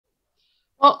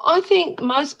Well, I think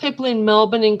most people in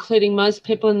Melbourne, including most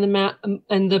people in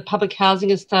the public housing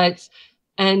estates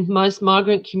and most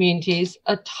migrant communities,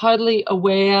 are totally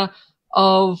aware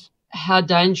of how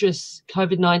dangerous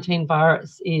COVID-19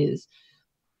 virus is.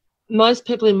 Most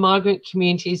people in migrant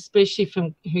communities, especially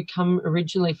who come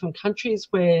originally from countries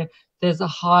where there's a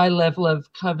high level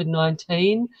of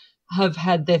COVID-19, have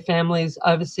had their families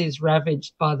overseas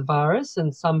ravaged by the virus,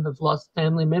 and some have lost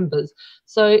family members.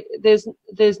 So there's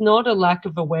not a lack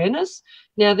of awareness.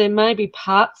 Now, there may be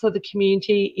parts of the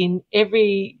community in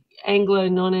every Anglo,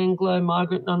 non-Anglo,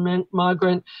 migrant,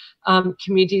 non-migrant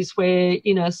communities where,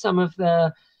 you know, some of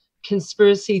the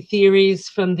conspiracy theories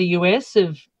from the US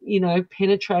have, you know,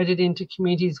 penetrated into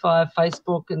communities via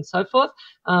Facebook and so forth.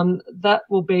 That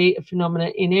will be a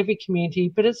phenomenon in every community,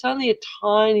 but it's only a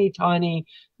tiny, tiny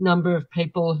number of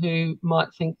people who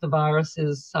might think the virus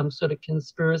is some sort of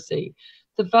conspiracy.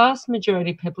 The vast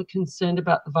majority of people are concerned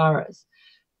about the virus,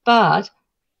 but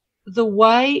the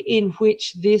way in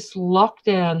which this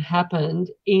lockdown happened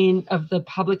of the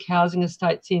public housing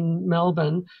estates in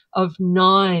Melbourne, of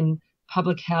 9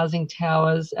 public housing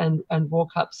towers and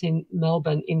walk-ups in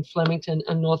Melbourne, in Flemington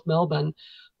and North Melbourne,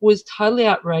 was totally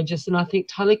outrageous and I think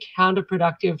totally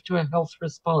counterproductive to a health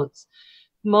response.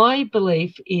 My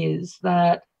belief is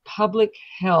that public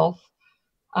health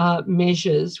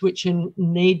measures, which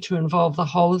need to involve the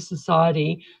whole of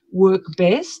society, work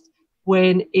best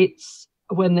when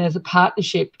there's a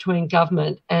partnership between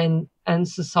government and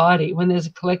society, when there's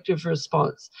a collective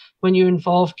response, when you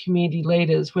involve community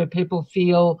leaders, where people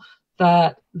feel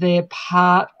that they're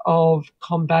part of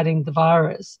combating the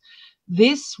virus.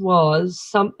 This was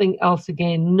something else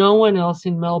again. No one else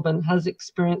in Melbourne has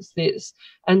experienced this,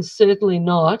 and certainly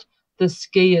not the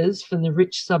skiers from the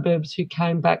rich suburbs who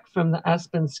came back from the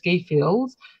Aspen ski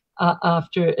fields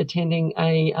after attending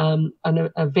an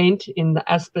event in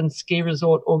the Aspen ski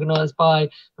resort organised by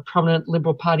a prominent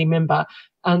Liberal Party member,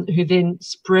 who then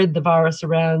spread the virus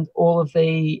around all of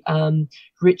the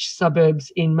rich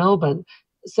suburbs in Melbourne.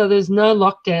 So there's no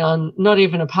lockdown, not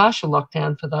even a partial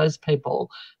lockdown for those people,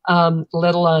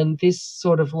 let alone this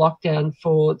sort of lockdown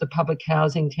for the public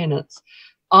housing tenants.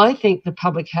 I think the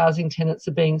public housing tenants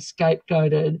are being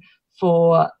scapegoated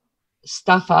for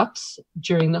stuff-ups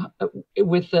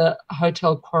with the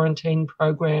hotel quarantine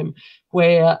program,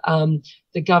 where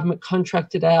the government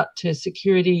contracted out to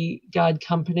security guard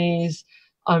companies.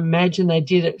 I imagine they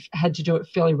had to do it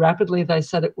fairly rapidly. They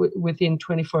said it within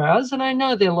 24 hours. And I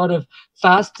know there are a lot of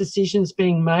fast decisions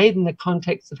being made in the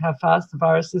context of how fast the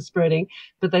virus is spreading,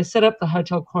 but they set up the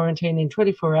hotel quarantine in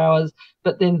 24 hours,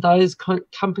 but then those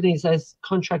companies they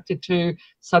contracted to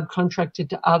subcontracted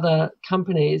to other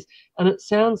companies. And it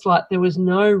sounds like there was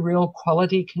no real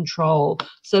quality control.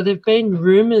 So there have been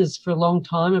rumours for a long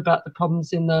time about the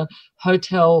problems in the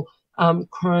hotel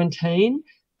quarantine,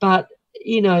 but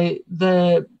you know,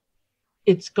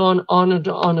 it's gone on and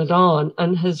on and on,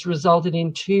 and has resulted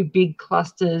in 2 big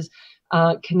clusters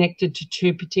connected to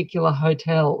 2 particular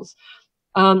hotels.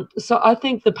 So I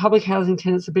think the public housing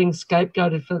tenants are being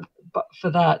scapegoated for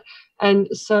that. And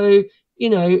so, you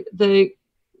know, the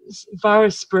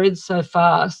virus spread so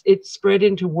fast, it spread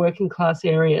into working class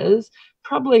areas,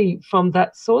 probably from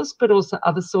that source, but also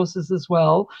other sources as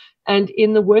well. And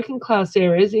in the working class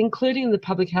areas, including the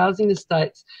public housing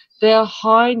estates, there are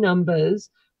high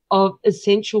numbers of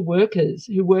essential workers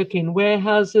who work in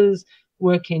warehouses,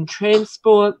 work in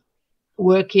transport,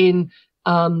 work in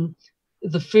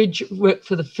work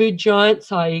for the food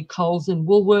giants, i.e. Coles and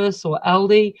Woolworths or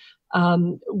Aldi,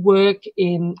 work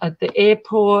at the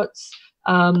airports,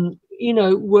 you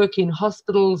know, work in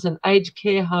hospitals and aged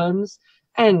care homes,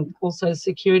 and also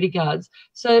security guards.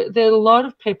 So there are a lot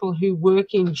of people who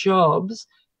work in jobs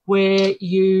where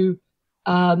you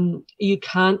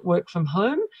can't work from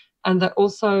home, and they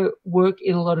also work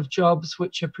in a lot of jobs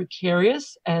which are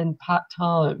precarious and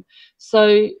part-time.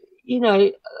 So, you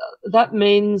know, that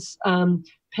means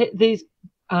these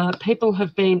people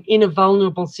have been in a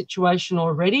vulnerable situation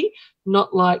already,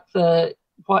 not like the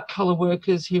white-collar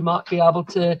workers who might be able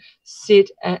to sit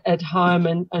at home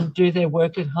and do their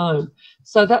work at home.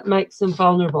 So that makes them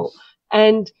vulnerable.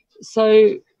 And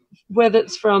so whether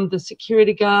it's from the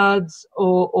security guards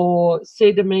or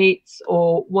Cedar Meats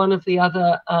or one of the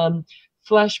other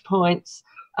flashpoints,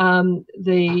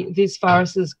 this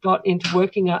virus has got into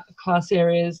working class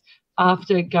areas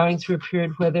after going through a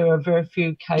period where there are very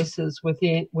few cases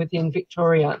within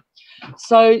Victoria.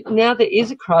 So now there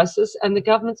is a crisis and the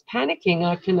government's panicking.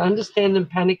 I can understand them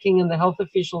panicking and the health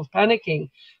officials panicking,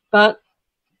 but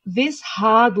this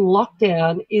hard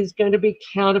lockdown is going to be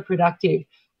counterproductive.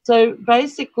 So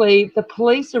basically the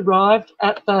police arrived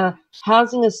at the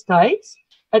housing estates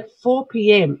at 4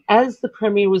 p.m. as the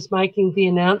Premier was making the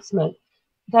announcement.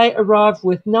 They arrived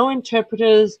with no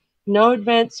interpreters, no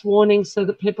advance warning so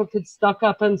that people could stock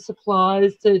up on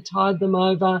supplies to tide them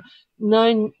over,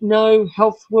 no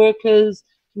health workers,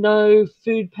 no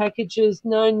food packages,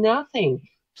 no nothing.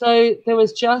 So there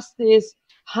was just this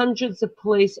hundreds of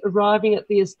police arriving at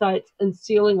the estates and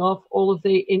sealing off all of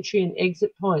the entry and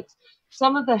exit points.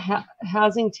 Some of the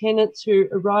housing tenants who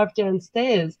arrived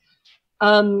downstairs,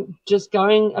 just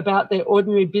going about their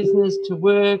ordinary business to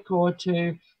work or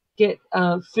to get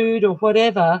food or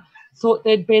whatever, thought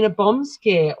there'd been a bomb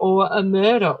scare or a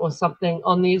murder or something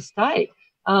on the estate.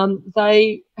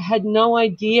 They had no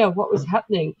idea what was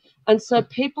happening. And so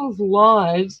people's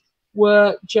lives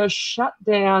were just shut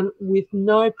down with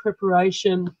no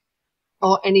preparation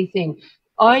or anything.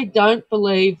 I don't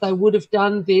believe they would have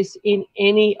done this in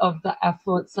any of the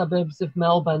affluent suburbs of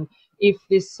Melbourne if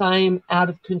this same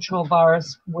out-of-control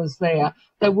virus was there.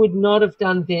 They would not have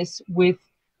done this with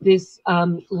this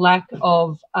lack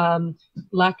of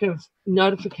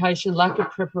notification, lack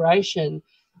of preparation.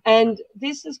 And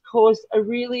this has caused a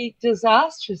really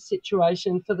disastrous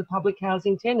situation for the public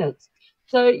housing tenants.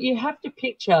 So you have to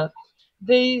picture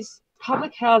these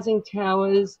public housing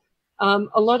towers.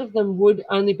 A lot of them would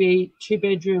only be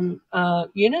 2-bedroom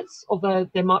units, although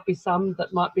there might be some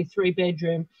that might be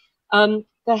 3-bedroom.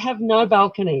 They have no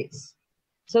balconies.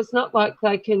 So it's not like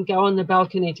they can go on the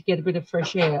balcony to get a bit of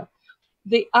fresh air.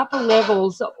 The upper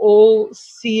levels are all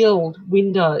sealed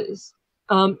windows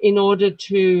in order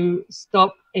to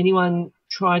stop anyone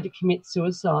trying to commit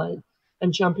suicide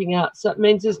and jumping out. So it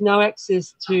means there's no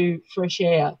access to fresh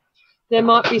air. There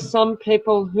might be some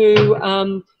people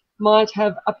who might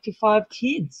have up to 5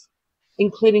 kids,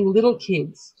 including little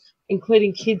kids,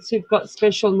 including kids who've got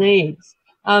special needs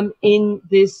in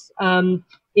these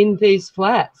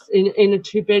flats, in a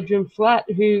 2-bedroom flat,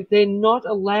 who they're not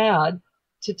allowed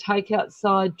to take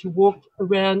outside to walk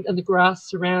around in the grass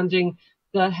surrounding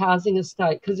the housing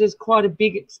estate, because there's quite a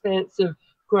big expanse of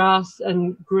grass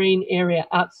and green area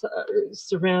outside,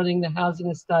 surrounding the housing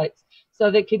estates.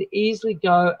 So they could easily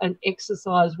go and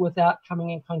exercise without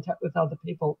coming in contact with other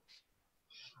people.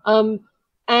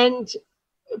 And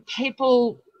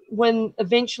people, when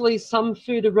eventually some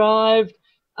food arrived,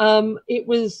 it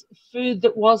was food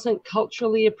that wasn't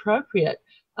culturally appropriate.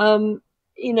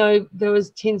 You know, there was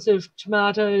tins of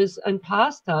tomatoes and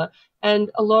pasta,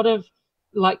 and a lot of,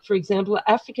 like, for example,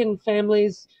 African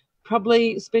families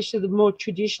probably, especially the more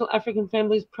traditional African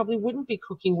families, probably wouldn't be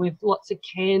cooking with lots of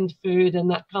canned food and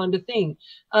that kind of thing.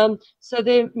 So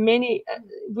there are many,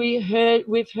 we've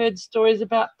heard stories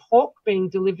about pork being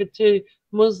delivered to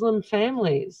Muslim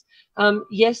families.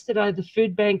 Yesterday, the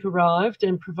food bank arrived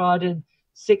and provided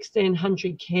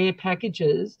 1,600 care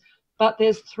packages, but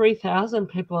there's 3,000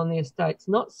 people on the estates,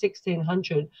 not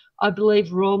 1,600. I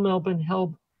believe Royal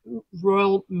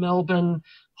Melbourne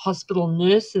Hospital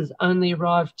nurses only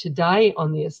arrived today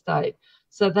on the estate.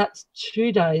 So that's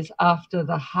 2 days after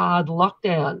the hard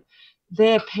lockdown.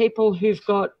 There are people who've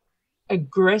got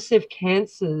aggressive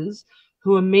cancers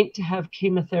who are meant to have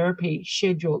chemotherapy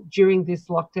scheduled during this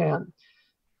lockdown.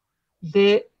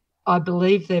 I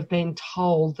believe they've been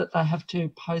told that they have to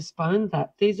postpone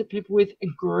that. These are people with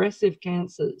aggressive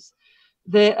cancers.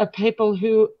 There are people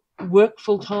who work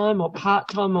full-time or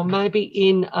part-time, or maybe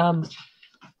in,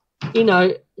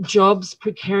 jobs,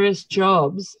 precarious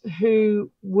jobs,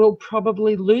 who will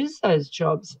probably lose those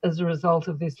jobs as a result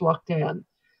of this lockdown,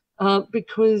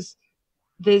 because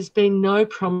there's been no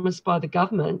promise by the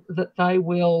government that they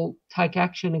will take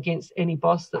action against any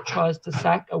boss that tries to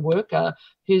sack a worker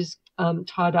who's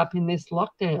tied up in this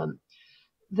lockdown.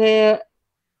 There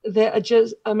are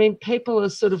just, people are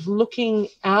sort of looking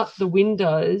out the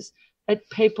windows at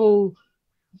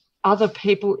other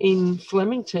people in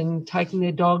Flemington taking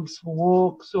their dogs for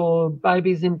walks, or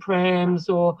babies in prams,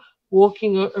 or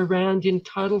walking around in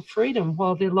total freedom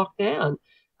while they're locked down.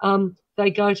 They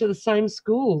go to the same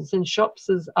schools and shops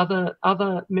as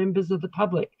other members of the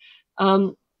public.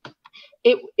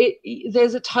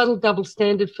 There's a total double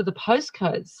standard for the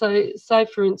postcodes. So, say,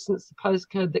 for instance, the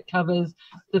postcode that covers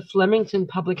the Flemington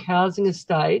public housing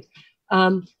estate,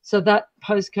 so that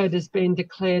postcode has been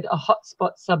declared a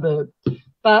hotspot suburb.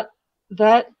 But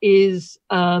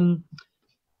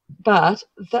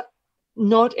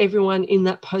not everyone in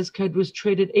that postcode was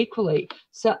treated equally.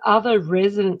 So other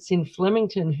residents in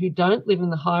Flemington who don't live in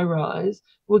the high rise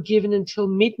were given until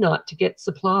midnight to get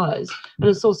supplies. And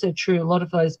it's also true, a lot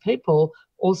of those people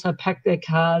also packed their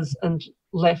cars and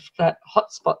left that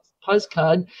hotspot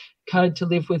postcode code to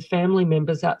live with family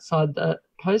members outside the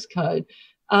postcode.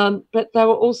 But they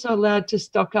were also allowed to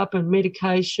stock up on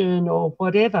medication or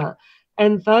whatever.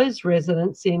 And those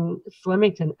residents in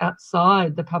Flemington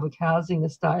outside the public housing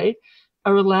estate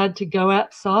are allowed to go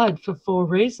outside for 4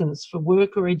 reasons: for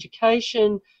work or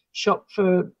education, shop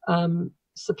for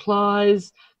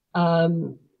supplies,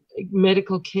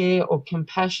 medical care or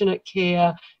compassionate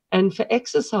care, and for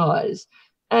exercise.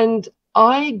 And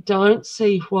I don't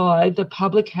see why the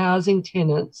public housing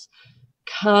tenants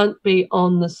can't be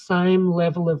on the same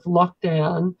level of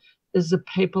lockdown as the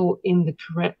people in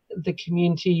the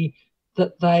community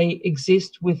that they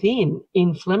exist within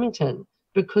in Flemington,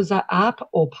 because they are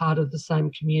all part of the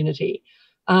same community.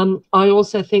 I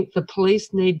also think the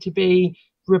police need to be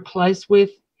replaced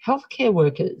with healthcare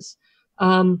workers.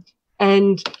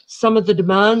 And some of the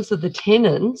demands of the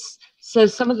tenants,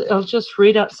 I'll just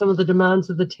read out some of the demands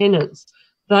of the tenants.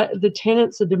 The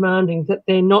tenants are demanding that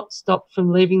they're not stopped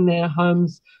from leaving their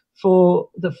homes for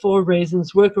the 4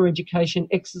 reasons: work or education,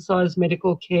 exercise,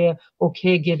 medical care, or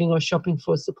caregiving, or shopping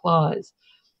for supplies.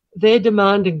 They're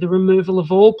demanding the removal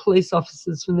of all police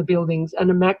officers from the buildings and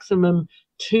a maximum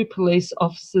 2 police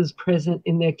officers present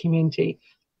in their community.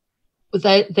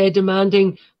 They're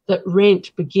demanding that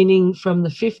rent beginning from the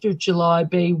 5th of July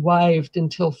be waived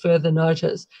until further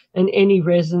notice, and any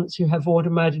residents who have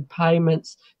automated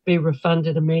payments be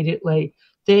refunded immediately.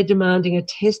 They're demanding a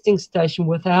testing station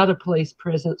without a police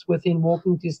presence within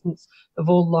walking distance of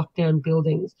all lockdown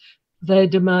buildings. They're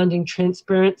demanding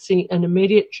transparency and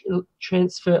immediate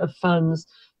transfer of funds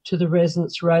to the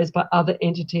residents raised by other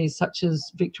entities such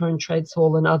as Victorian Trades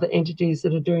Hall and other entities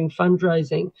that are doing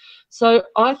fundraising. So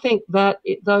I think that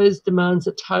those demands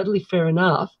are totally fair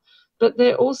enough, but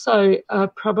there also are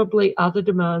probably other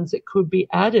demands that could be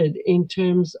added in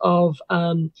terms of,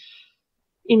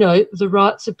 the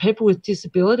rights of people with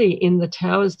disability in the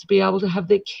towers to be able to have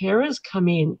their carers come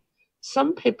in.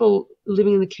 Some people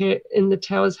living in the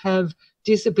towers have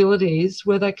disabilities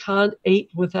where they can't eat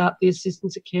without the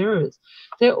assistance of carers.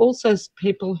 There are also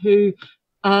people who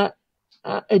are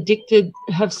addicted,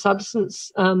 have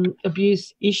substance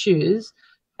abuse issues,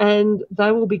 and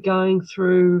they will be going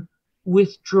through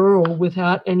withdrawal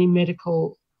without any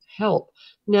medical help.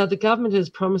 Now, the government has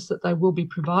promised that they will be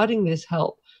providing this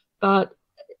help, but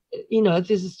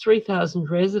this is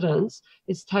 3,000 residents.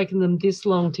 It's taken them this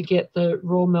long to get the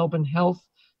Royal Melbourne Health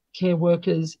care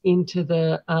workers into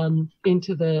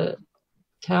the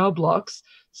tower blocks.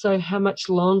 So how much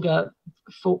longer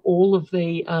for all of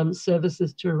the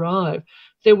services to arrive?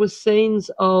 There were scenes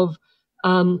of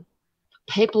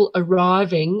people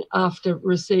arriving after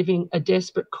receiving a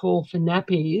desperate call for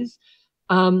nappies.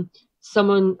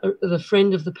 The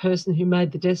friend of the person who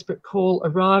made the desperate call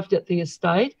arrived at the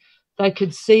estate. They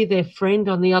could see their friend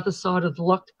on the other side of the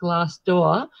locked glass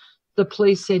door. The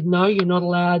police said, no, you're not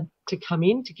allowed to come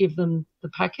in to give them the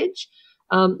package.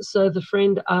 So the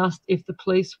friend asked if the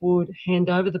police would hand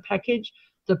over the package.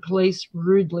 The police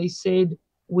rudely said,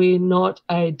 we're not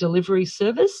a delivery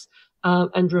service,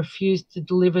 and refused to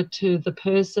deliver to the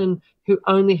person who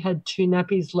only had 2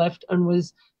 nappies left and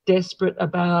was desperate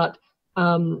about,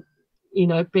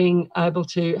 being able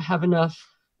to have enough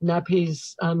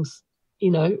nappies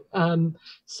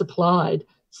supplied.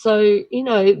 So,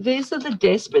 these are the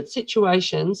desperate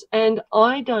situations, and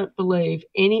I don't believe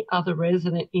any other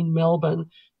resident in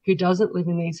Melbourne who doesn't live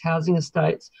in these housing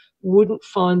estates wouldn't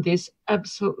find this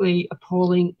absolutely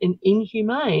appalling and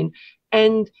inhumane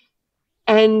and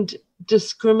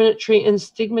discriminatory and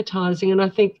stigmatising. And I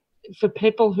think for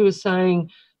people who are saying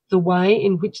the way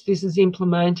in which this is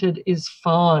implemented is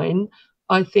fine,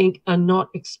 I think are not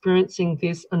experiencing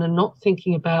this and are not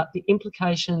thinking about the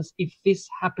implications if this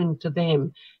happened to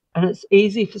them. And it's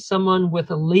easy for someone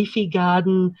with a leafy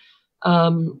garden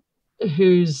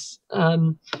who's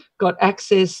got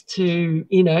access to,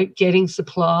 getting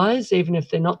supplies, even if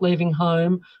they're not leaving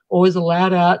home or is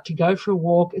allowed out to go for a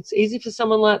walk. It's easy for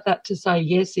someone like that to say,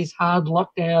 yes, this hard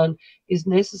lockdown is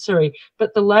necessary.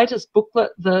 But the latest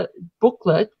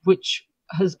booklet, which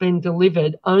has been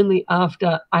delivered only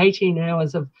after 18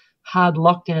 hours of hard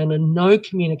lockdown and no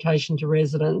communication to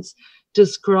residents,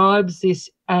 describes this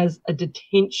as a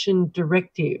detention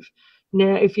directive.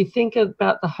 Now, if you think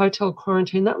about the hotel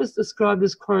quarantine, that was described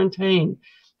as quarantine.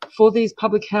 For these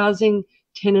public housing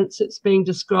tenants, it's being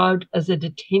described as a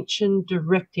detention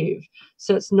directive.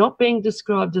 So it's not being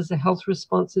described as a health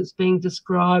response, it's being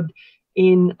described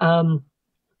in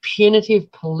punitive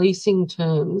policing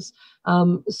terms.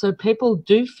 So people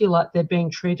do feel like they're being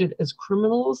treated as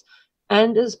criminals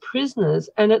and as prisoners,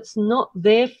 and it's not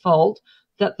their fault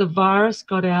that the virus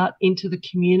got out into the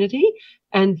community,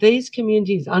 and these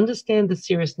communities understand the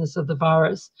seriousness of the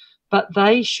virus, but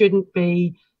they shouldn't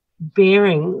be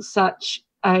bearing such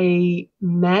a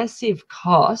massive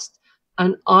cost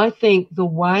And I think the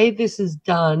way this is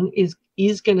done is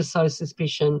going to sow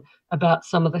suspicion about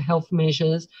some of the health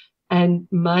measures and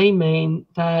may mean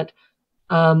that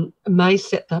may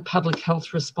set the public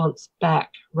health response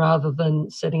back rather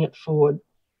than setting it forward.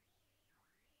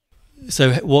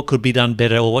 So what could be done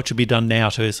better, or what should be done now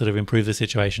to sort of improve the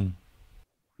situation?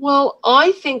 Well,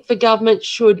 I think the government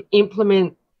should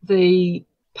implement the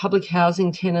public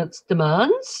housing tenants'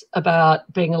 demands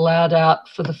about being allowed out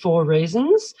for the 4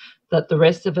 reasons that the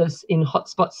rest of us in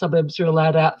hotspot suburbs are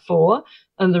allowed out for,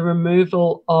 and the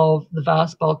removal of the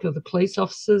vast bulk of the police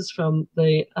officers from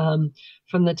the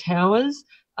towers,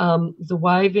 the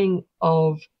waiving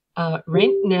of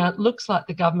rent. Now, it looks like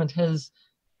the government has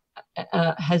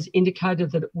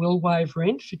indicated that it will waive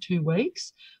rent for 2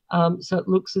 weeks. So it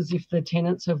looks as if the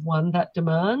tenants have won that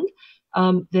demand.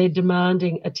 They're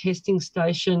demanding a testing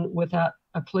station without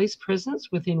a police presence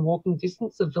within walking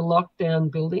distance of the lockdown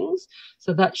buildings.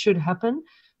 So that should happen.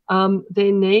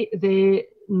 There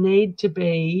need to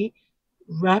be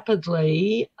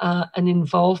rapidly an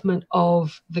involvement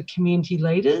of the community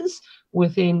leaders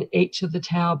within each of the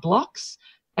tower blocks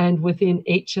and within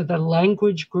each of the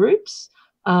language groups.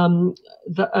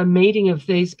 A meeting of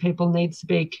these people needs to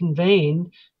be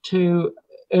convened to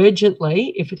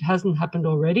urgently, if it hasn't happened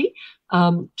already,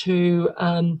 to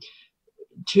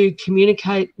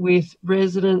communicate with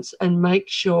residents and make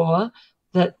sure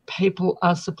that people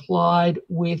are supplied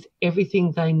with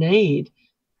everything they need,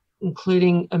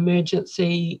 including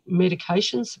emergency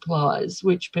medication supplies,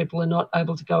 which people are not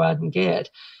able to go out and get.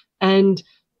 And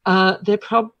there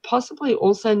possibly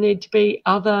also need to be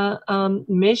other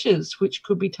measures which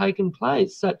could be taken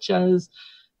place, such as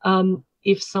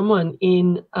if someone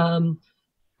in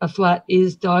a flat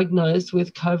is diagnosed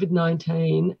with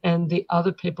COVID-19 and the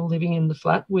other people living in the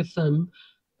flat with them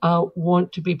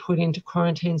want to be put into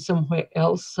quarantine somewhere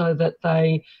else so that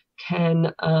they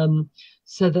can not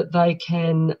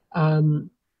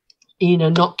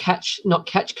catch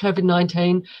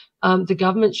COVID-19. The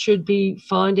government should be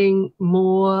finding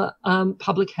more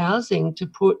public housing to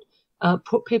put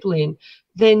people in.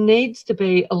 There needs to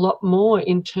be a lot more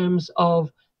in terms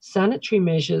of sanitary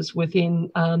measures within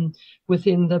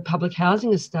the public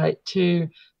housing estate to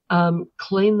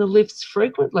clean the lifts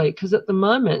frequently, because at the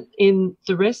moment in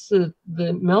the rest of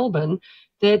the Melbourne,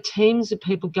 there are teams of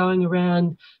people going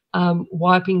around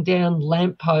wiping down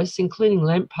lampposts, including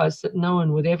lampposts that no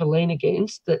one would ever lean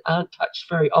against, that aren't touched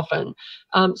very often.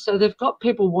 So they've got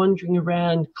people wandering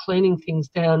around cleaning things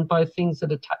down, both things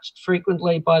that are touched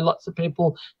frequently by lots of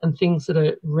people and things that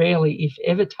are rarely, if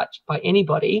ever, touched by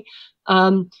anybody.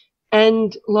 And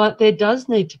there does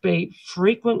need to be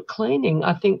frequent cleaning.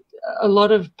 I think a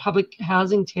lot of public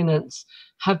housing tenants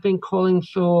have been calling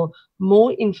for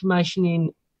more information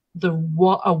in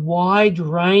a wide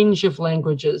range of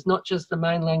languages, not just the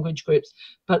main language groups,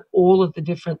 but all of the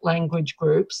different language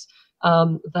groups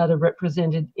that are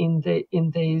represented in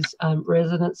these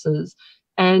residences,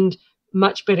 and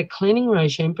much better cleaning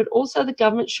regime. But also the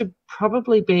government should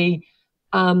probably be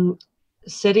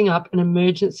setting up an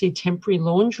emergency temporary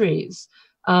laundries,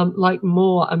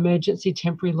 more emergency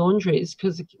temporary laundries,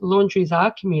 because laundries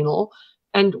are communal.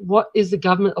 And what is the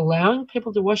government allowing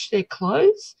people to wash their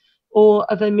clothes? Or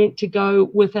are they meant to go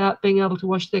without being able to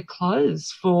wash their clothes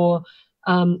for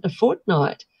a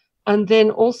fortnight? And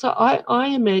then also I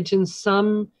imagine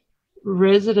some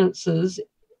residents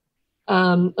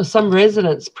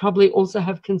probably also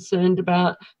have concerns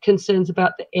about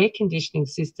the air conditioning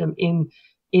system in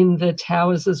the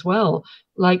towers as well.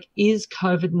 Like, is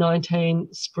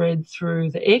COVID-19 spread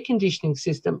through the air conditioning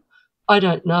system? I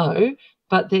don't know.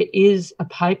 But there is a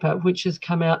paper which has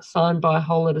come out signed by a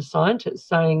whole lot of scientists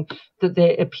saying that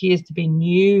there appears to be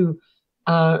new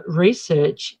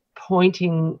research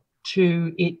pointing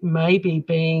to it maybe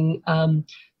being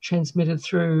transmitted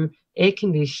through air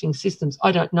conditioning systems.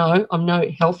 I don't know. I'm no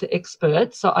health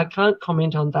expert, so I can't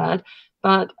comment on that.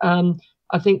 But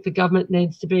I think the government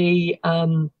needs to be,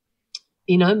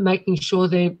 making sure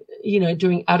they're,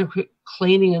 doing adequate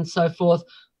cleaning and so forth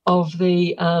of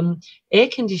the air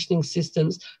conditioning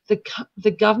systems.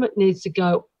 The government needs to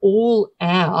go all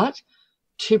out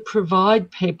to provide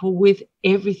people with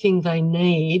everything they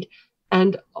need.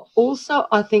 And also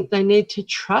I think they need to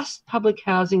trust public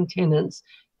housing tenants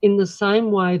in the same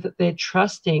way that they're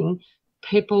trusting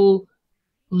people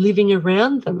living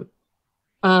around them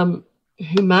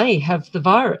who may have the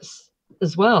virus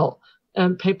as well.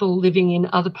 People living in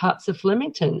other parts of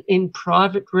Flemington, in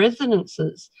private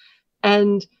residences.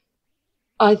 And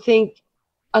I think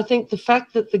the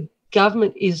fact that the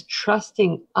government is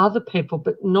trusting other people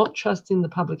but not trusting the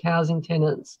public housing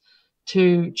tenants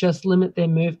to just limit their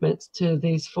movements to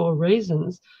these 4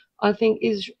 reasons, I think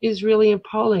is really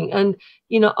appalling. And,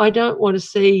 I don't want to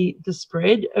see the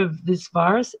spread of this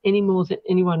virus any more than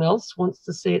anyone else wants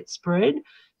to see it spread.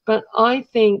 But I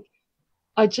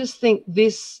just think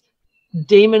this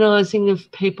demonising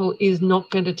of people is not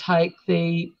going to take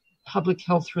the public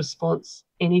health response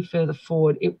any further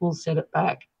forward. It will set it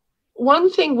back.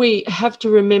 One thing we have to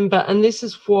remember, and this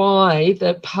is why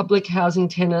the public housing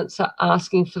tenants are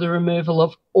asking for the removal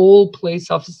of all police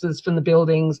officers from the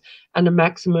buildings and a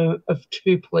maximum of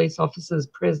 2 police officers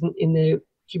present in their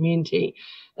community.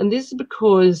 And this is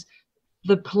because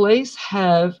the police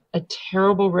have a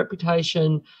terrible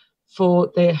reputation for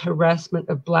their harassment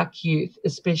of black youth,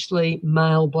 especially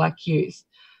male black youth.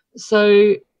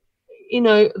 So,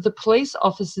 the police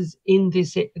officers in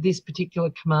this particular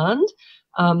command,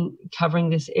 covering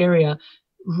this area,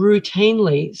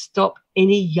 routinely stop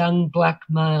any young black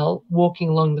male walking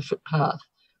along the footpath,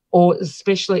 or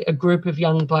especially a group of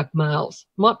young black males.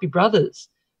 Might be brothers,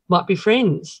 might be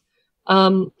friends.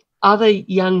 Other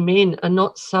young men are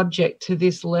not subject to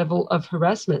this level of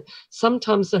harassment.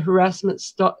 Sometimes the harassment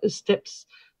steps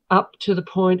up to the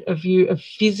point of view of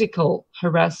physical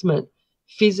harassment,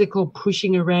 physical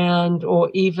pushing around, or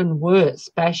even worse,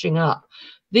 bashing up.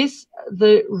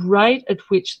 The rate at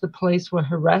which the police were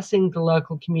harassing the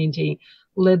local community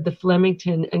led the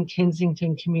Flemington and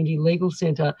Kensington Community Legal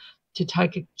Centre to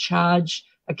take a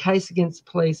case against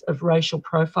the police of racial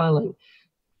profiling.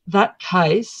 That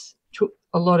case took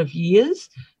a lot of years,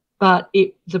 but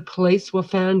the police were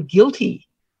found guilty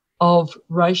of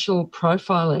racial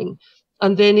profiling.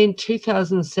 And then in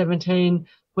 2017,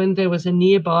 when there was a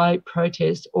nearby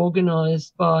protest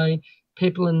organised by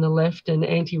people in the left and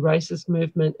anti-racist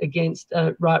movement against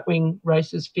a right-wing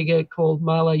racist figure called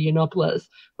Milo Yiannopoulos,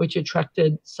 which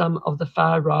attracted some of the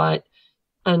far right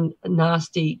and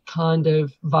nasty kind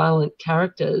of violent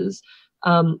characters,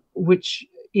 which,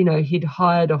 he'd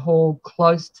hired a hall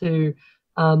close to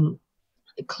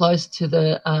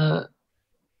the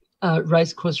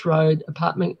Racecourse Road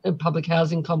apartment and public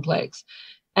housing complex.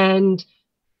 And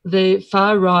the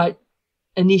far right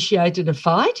initiated a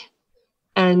fight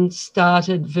and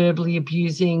started verbally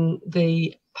abusing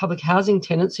the public housing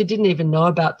tenants who didn't even know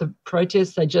about the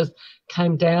protests. They just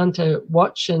came down to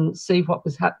watch and see what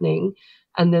was happening,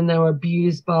 and then they were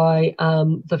abused by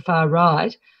the far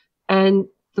right. And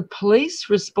the police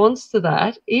response to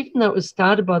that, even though it was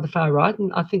started by the far right,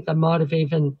 and I think they might have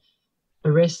even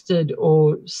arrested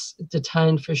or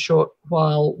detained for a short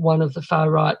while one of the far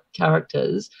right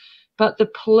characters, but the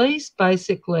police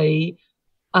basically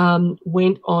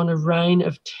went on a reign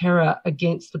of terror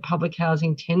against the public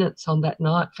housing tenants on that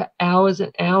night for hours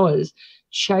and hours,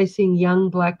 chasing young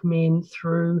black men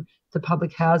through the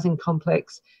public housing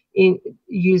complex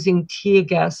using tear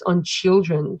gas on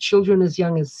children as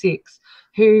young as 6,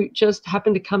 who just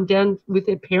happened to come down with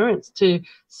their parents to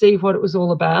see what it was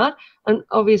all about. And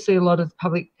obviously a lot of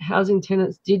public housing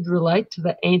tenants did relate to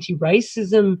the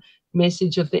anti-racism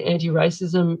message of the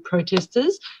anti-racism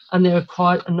protesters, and there are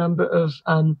quite a number of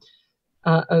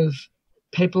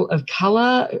people of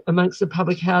colour amongst the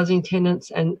public housing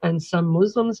tenants and some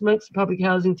Muslims amongst the public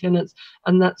housing tenants,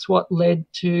 and that's what led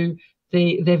to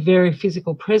their very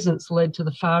physical presence led to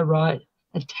the far right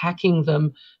attacking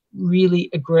them really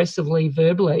aggressively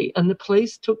verbally, and the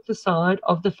police took the side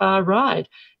of the far right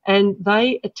and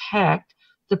they attacked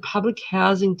the public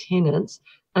housing tenants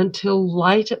until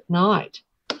late at night.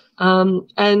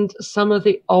 And some of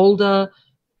the older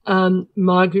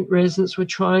migrant residents were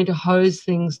trying to hose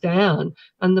things down,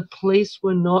 and the police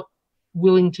were not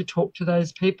willing to talk to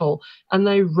those people, and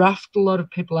they roughed a lot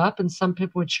of people up, and some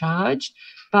people were charged.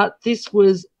 But this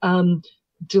was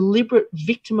deliberate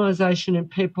victimisation in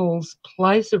people's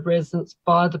place of residence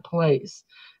by the police.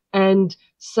 And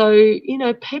so, you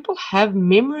know, people have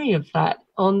memory of that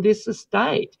on this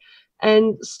estate.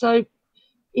 And so,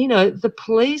 you know, the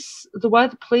way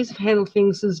the police have handled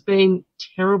things has been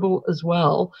terrible as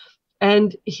well.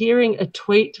 And hearing a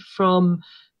tweet from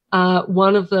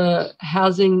one of the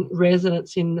housing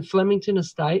residents in the Flemington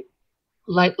estate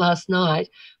late last night,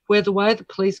 where the way the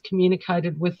police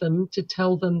communicated with them to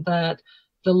tell them that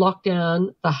the lockdown,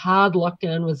 the hard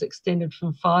lockdown, was extended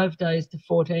from 5 days to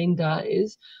 14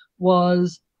 days,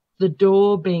 was the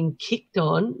door being kicked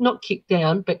on, not kicked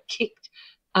down, but kicked,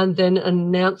 and then an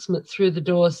announcement through the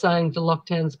door saying the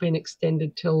lockdown's been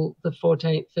extended till the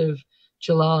 14th of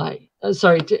July,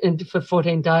 for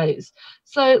 14 days.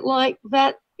 So like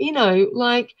that, you know,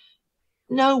 like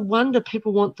no wonder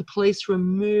people want the police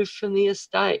removed from the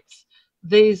estates.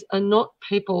 These are not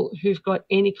people who've got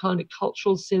any kind of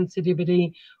cultural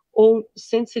sensitivity or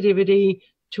sensitivity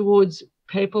towards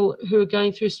people who are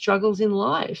going through struggles in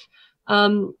life.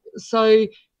 So,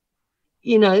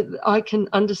 you know, I can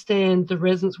understand the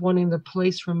residents wanting the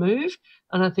police removed,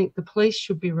 and I think the police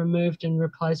should be removed and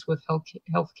replaced with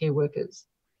healthcare workers.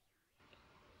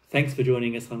 Thanks for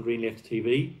joining us on Green Left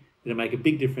TV. It'll make a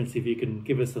big difference if you can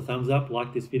give us a thumbs up,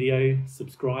 like this video,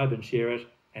 subscribe and share it,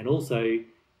 and also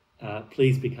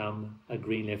please become a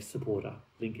Green Left supporter.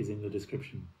 Link is in the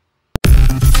description.